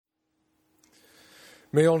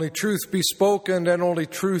May only truth be spoken and only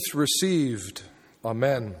truth received.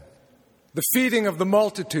 Amen. The feeding of the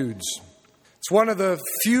multitudes. It's one of the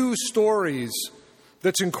few stories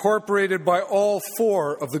that's incorporated by all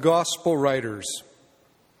four of the gospel writers.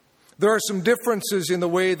 There are some differences in the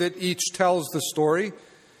way that each tells the story.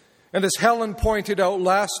 And as Helen pointed out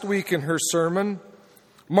last week in her sermon,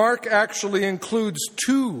 Mark actually includes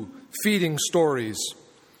two feeding stories,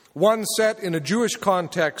 one set in a Jewish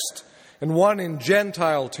context and one in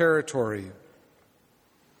Gentile territory.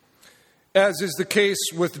 As is the case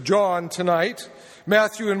with John tonight,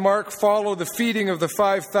 Matthew and Mark follow the feeding of the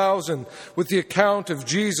 5,000 with the account of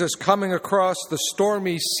Jesus coming across the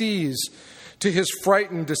stormy seas to his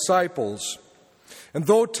frightened disciples. And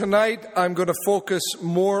though tonight I'm going to focus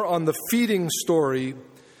more on the feeding story,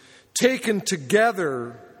 taken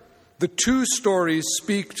together, the two stories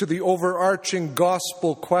speak to the overarching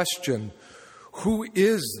gospel question: who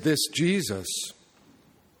is this Jesus?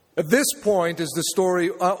 At this point, as the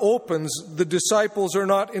story opens, the disciples are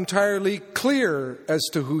not entirely clear as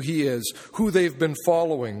to who he is, who they've been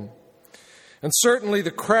following. And certainly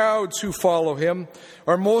the crowds who follow him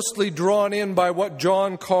are mostly drawn in by what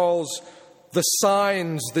John calls the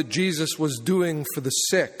signs that Jesus was doing for the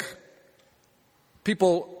sick.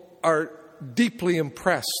 People are deeply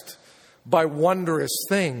impressed by wondrous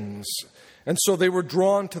things. And so they were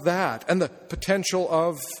drawn to that and the potential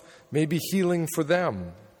of maybe healing for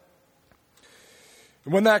them.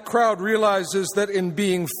 When that crowd realizes that in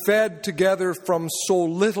being fed together from so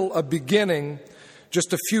little a beginning,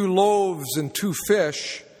 just a few loaves and 2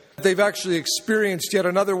 fish, they've actually experienced yet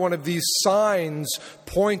another one of these signs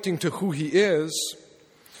pointing to who he is,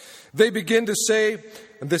 they begin to say,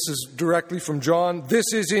 and this is directly from John,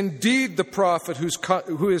 "This is indeed the prophet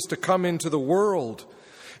who is to come into the world."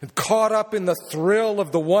 And caught up in the thrill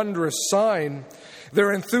of the wondrous sign,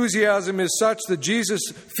 their enthusiasm is such that Jesus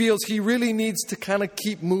feels he really needs to kind of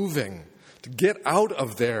keep moving, to get out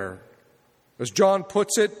of there. As John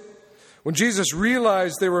puts it, when Jesus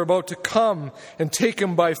realized they were about to come and take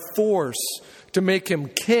him by force to make him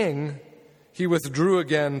king, he withdrew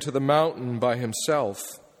again to the mountain by himself.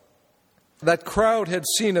 That crowd had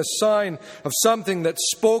seen a sign of something that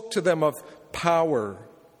spoke to them of power.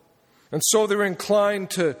 And so they're inclined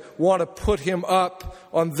to want to put him up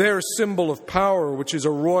on their symbol of power, which is a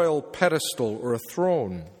royal pedestal or a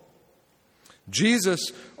throne.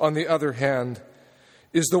 Jesus, on the other hand,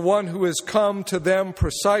 is the one who has come to them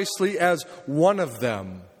precisely as one of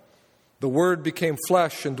them. The Word became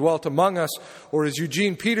flesh and dwelt among us, or as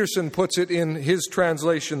Eugene Peterson puts it in his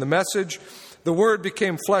translation, The Message, the Word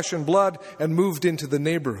became flesh and blood and moved into the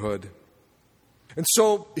neighborhood. And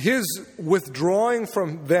so his withdrawing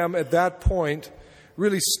from them at that point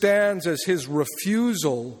really stands as his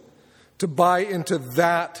refusal to buy into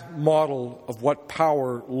that model of what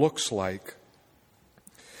power looks like.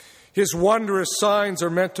 His wondrous signs are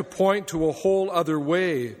meant to point to a whole other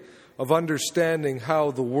way of understanding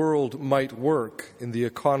how the world might work in the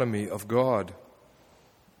economy of God.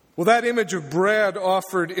 Well, that image of bread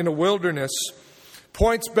offered in a wilderness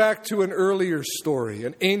points back to an earlier story,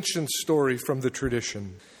 an ancient story from the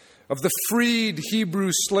tradition, of the freed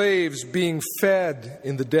Hebrew slaves being fed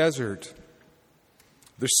in the desert.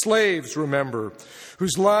 They're slaves, remember,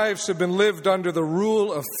 whose lives have been lived under the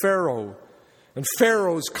rule of Pharaoh, and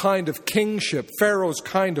Pharaoh's kind of kingship, Pharaoh's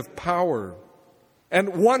kind of power.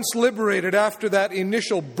 And once liberated after that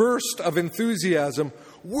initial burst of enthusiasm,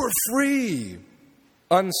 we're free.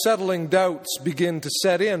 Unsettling doubts begin to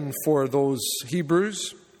set in for those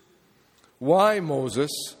Hebrews. Why,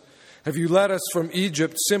 Moses, have you led us from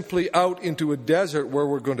Egypt simply out into a desert where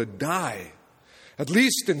we're going to die? At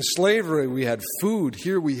least in slavery we had food.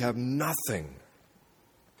 Here we have nothing.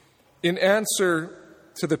 In answer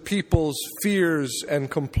to the people's fears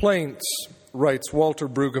and complaints, writes Walter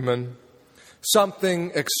Brueggemann,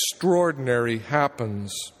 something extraordinary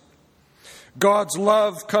happens. God's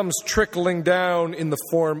love comes trickling down in the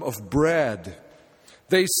form of bread.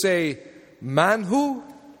 They say, manhu,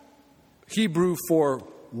 Hebrew for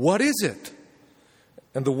what is it?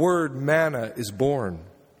 And the word manna is born.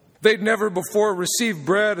 They'd never before received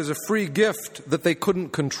bread as a free gift that they couldn't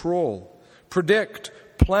control, predict,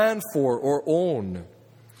 plan for, or own.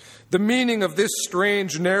 The meaning of this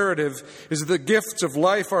strange narrative is that the gifts of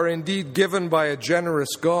life are indeed given by a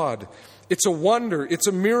generous God. It's a wonder, it's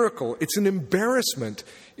a miracle, it's an embarrassment,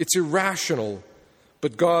 it's irrational.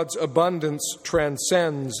 But God's abundance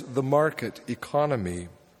transcends the market economy.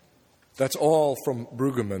 That's all from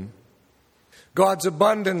Brueggemann. God's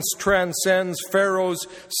abundance transcends Pharaoh's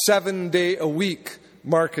 7-day-a-week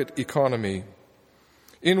market economy.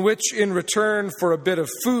 in which in return for a bit of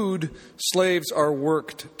food, slaves are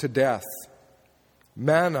worked to death.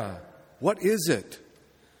 Manna, what is it?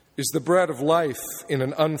 Is the bread of life in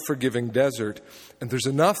an unforgiving desert, and there's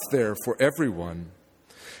enough there for everyone.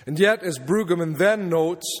 And yet, as Brueggemann then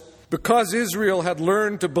notes, because Israel had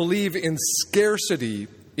learned to believe in scarcity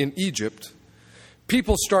in Egypt,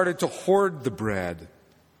 people started to hoard the bread.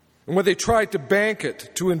 And when they tried to bank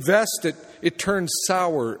it, to invest it, it turned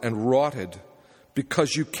sour and rotted,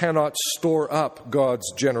 because you cannot store up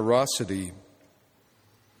God's generosity.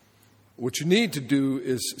 What you need to do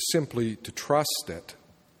is simply to trust it.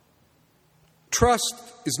 Trust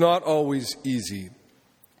is not always easy,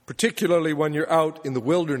 particularly when you're out in the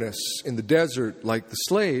wilderness, in the desert, like the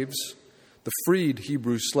slaves, the freed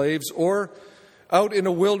Hebrew slaves, or out in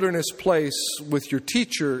a wilderness place with your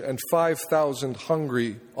teacher and 5,000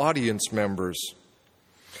 hungry audience members.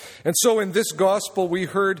 And so in this gospel, we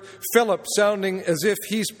heard Philip sounding as if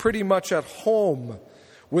he's pretty much at home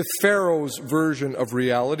with Pharaoh's version of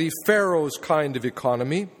reality, Pharaoh's kind of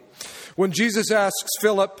economy. When Jesus asks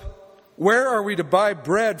Philip, "Where are we to buy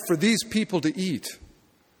bread for these people to eat?"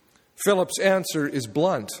 Philip's answer is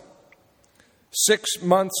blunt. 6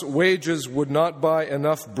 months' wages would not buy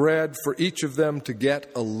enough bread for each of them to get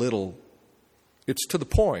a little. It's to the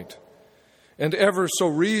point, and ever so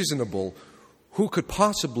reasonable. Who could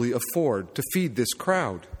possibly afford to feed this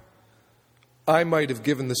crowd? I might have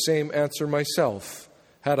given the same answer myself.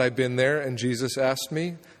 Had I been there and Jesus asked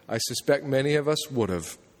me, I suspect many of us would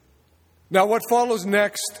have. Now, what follows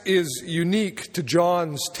next is unique to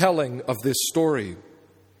John's telling of this story.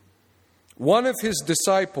 One of his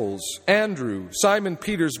disciples, Andrew, Simon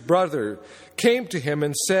Peter's brother, came to him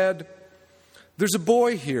and said, "There's a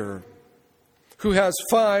boy here who has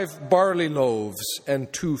 5 barley loaves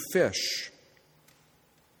and 2 fish."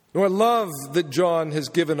 Now, I love that John has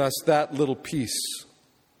given us that little piece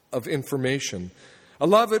of information. I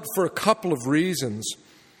love it for a couple of reasons.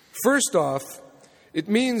 First off, it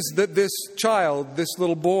means that this child, this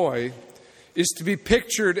little boy, is to be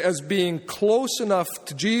pictured as being close enough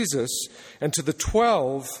to Jesus and to the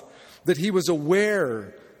 12 that he was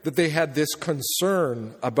aware that they had this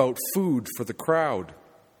concern about food for the crowd.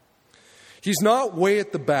 He's not way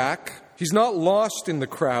at the back. He's not lost in the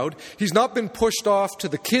crowd. He's not been pushed off to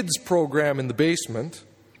the kids' program in the basement.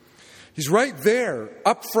 He's right there,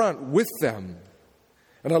 up front with them.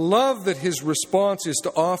 And I love that his response is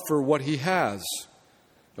to offer what he has.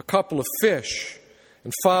 A couple of fish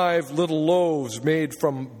and 5 little loaves made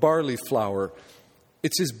from barley flour.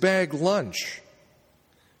 It's his bag lunch.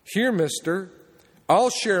 "Here, mister,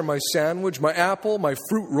 I'll share my sandwich, my apple, my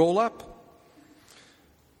fruit roll-up."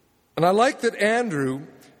 And I like that Andrew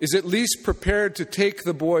is at least prepared to take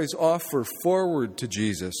the boy's offer forward to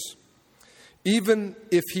Jesus, even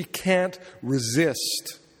if he can't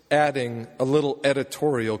resist adding a little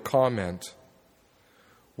editorial comment.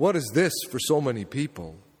 "What is this for so many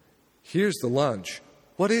people? Here's the lunch.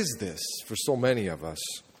 What is this for so many of us?"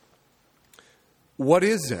 What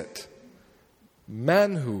is it?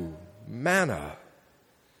 Manna.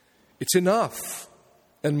 It's enough,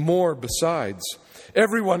 and more besides.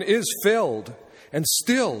 Everyone is filled, and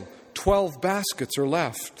still 12 baskets are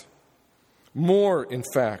left. More, in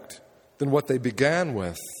fact, than what they began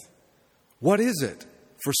with. What is it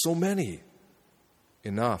for so many?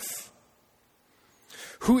 Enough.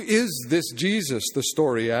 Who is this Jesus, the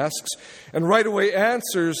story asks, and right away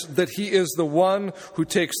answers that he is the one who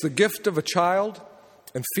takes the gift of a child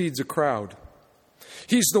and feeds a crowd.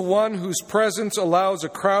 He's the one whose presence allows a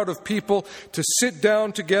crowd of people to sit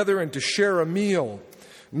down together and to share a meal.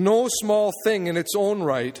 No small thing in its own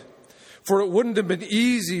right, for it wouldn't have been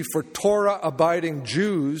easy for Torah-abiding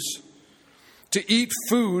Jews to eat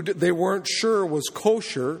food they weren't sure was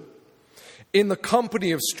kosher in the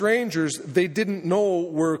company of strangers they didn't know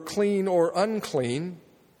were clean or unclean.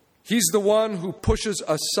 He's the one who pushes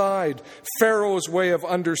aside Pharaoh's way of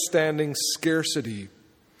understanding scarcity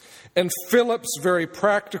and Philip's very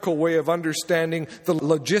practical way of understanding the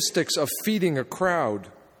logistics of feeding a crowd,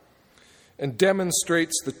 and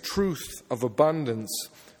demonstrates the truth of abundance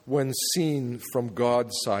when seen from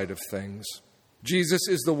God's side of things. Jesus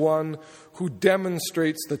is the one who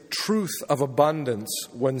demonstrates the truth of abundance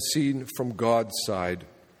when seen from God's side.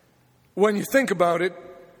 When you think about it,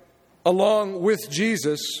 along with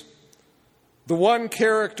Jesus, the one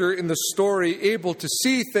character in the story able to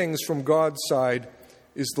see things from God's side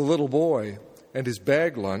is the little boy and his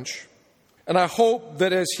bag lunch. And I hope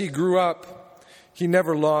that as he grew up, he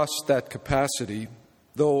never lost that capacity,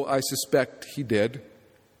 though I suspect he did.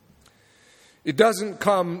 It doesn't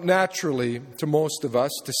come naturally to most of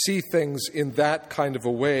us to see things in that kind of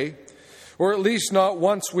a way, Or at least not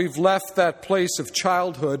once we've left that place of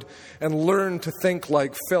childhood and learned to think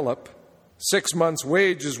like Philip. 6 months'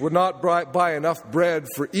 wages would not buy enough bread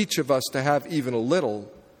for each of us to have even a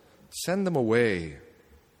little. Send them away.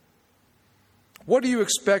 What do you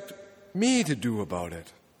expect me to do about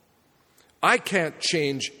it? I can't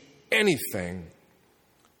change anything.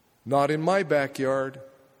 Not in my backyard.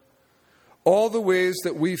 All the ways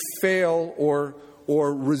that we fail or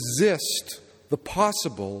resist the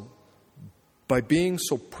possible by being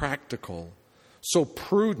so practical, so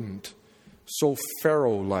prudent, so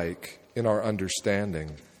Pharaoh-like in our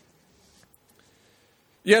understanding.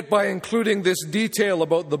 Yet by including this detail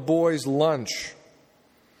about the boys' lunch,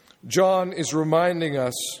 John is reminding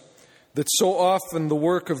us that so often the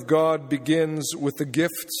work of God begins with the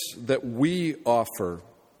gifts that we offer,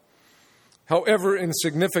 however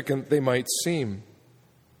insignificant they might seem.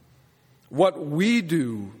 What we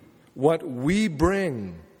do, what we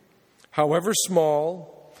bring, however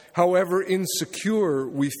small, however insecure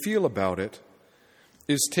we feel about it,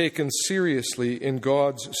 is taken seriously in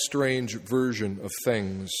God's strange version of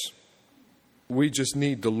things. We just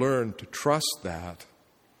need to learn to trust that.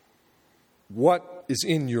 What is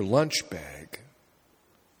in your lunch bag?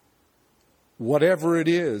 Whatever it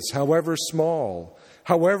is, however small,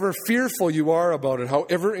 however fearful you are about it,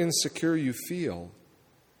 however insecure you feel,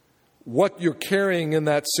 what you're carrying in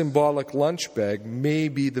that symbolic lunch bag may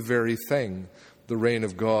be the very thing the reign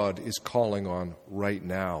of God is calling on right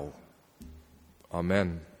now.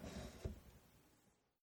 Amen.